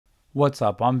What's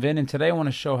up? I'm Vin, and today I want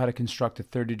to show how to construct a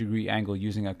 30-degree angle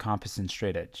using a compass and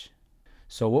straight edge.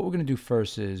 So what we're going to do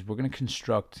first is we're going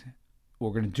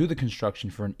to do the construction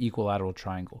for an equilateral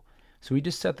triangle. So we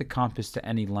just set the compass to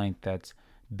any length that's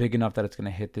big enough that it's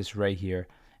going to hit this ray here,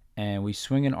 and we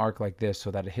swing an arc like this so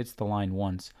that it hits the line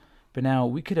once. But now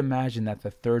we could imagine that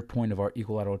the third point of our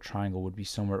equilateral triangle would be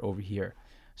somewhere over here.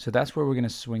 So that's where we're going to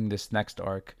swing this next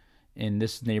arc in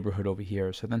this neighborhood over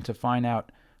here. So then to find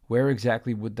out where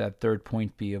exactly would that third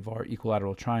point be of our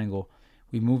equilateral triangle,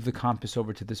 we move the compass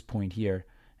over to this point here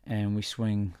and we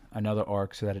swing another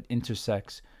arc so that it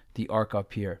intersects the arc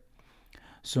up here.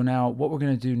 So now what we're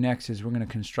going to do next is we're going to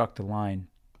construct a line,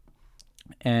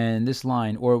 and this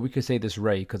line, or we could say this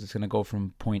ray because it's going to go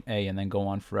from point A and then go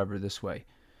on forever this way,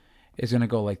 is going to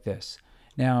go like this.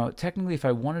 Now technically if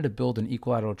I wanted to build an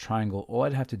equilateral triangle, all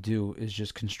I'd have to do is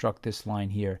just construct this line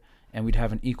here and we'd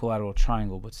have an equilateral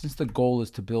triangle. But since the goal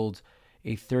is to build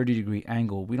a 30-degree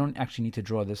angle, we don't actually need to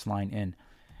draw this line in.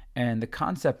 And the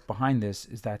concept behind this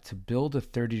is that to build a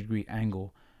 30-degree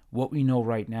angle, what we know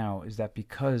right now is that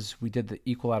because we did the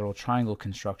equilateral triangle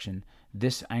construction,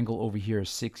 this angle over here is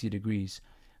 60 degrees.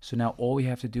 So now all we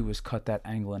have to do is cut that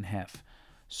angle in half.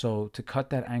 So to cut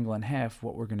that angle in half,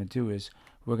 what we're going to do is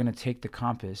we're going to take the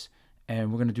compass and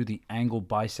we're going to do the angle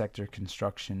bisector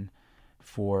construction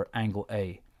for angle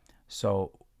A.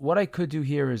 So what I could do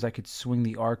here is I could swing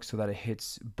the arc so that it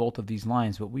hits both of these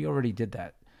lines, but we already did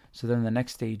that. So then the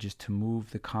next stage is to move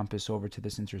the compass over to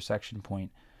this intersection point,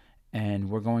 and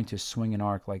we're going to swing an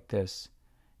arc like this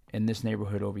in this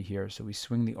neighborhood over here. So we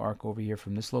swing the arc over here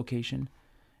from this location,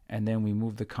 and then we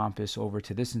move the compass over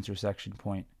to this intersection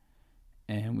point,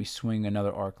 and we swing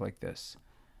another arc like this.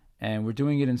 And we're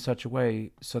doing it in such a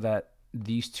way so that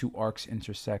these two arcs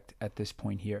intersect at this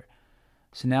point here.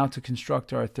 So now to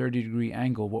construct our 30-degree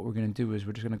angle, what we're going to do is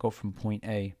we're just going to go from point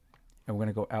A, and we're going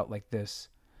to go out like this,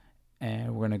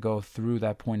 and we're going to go through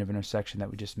that point of intersection that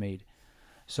we just made.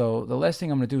 So the last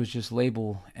thing I'm going to do is just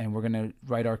label, and we're going to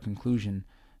write our conclusion.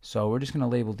 So we're just going to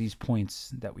label these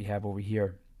points that we have over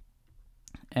here,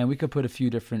 and we could put a few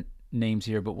different names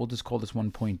here, but we'll just call this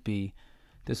one point B,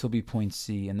 this will be point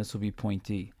C, and this will be point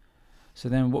D. So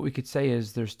then what we could say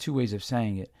is there's two ways of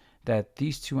saying it, that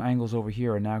these two angles over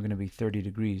here are now going to be 30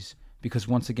 degrees because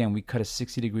once again we cut a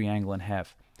 60-degree angle in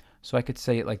half. So I could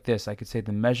say it like this. I could say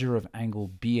the measure of angle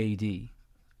BAD.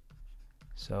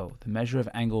 So the measure of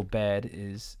angle BAD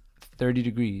is 30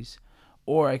 degrees.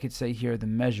 Or I could say here the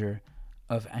measure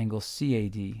of angle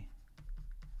CAD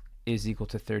is equal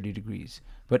to 30 degrees.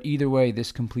 But either way,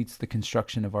 this completes the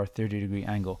construction of our 30-degree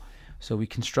angle. So we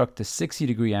construct the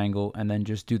 60-degree angle and then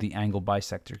just do the angle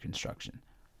bisector construction.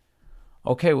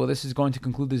 Okay, well this is going to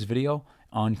conclude this video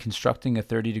on constructing a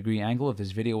 30-degree angle. If this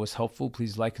video was helpful,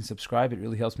 please like and subscribe. It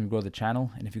really helps me grow the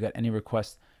channel. And if you got any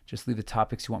requests, just leave the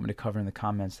topics you want me to cover in the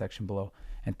comments section below.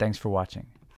 And thanks for watching.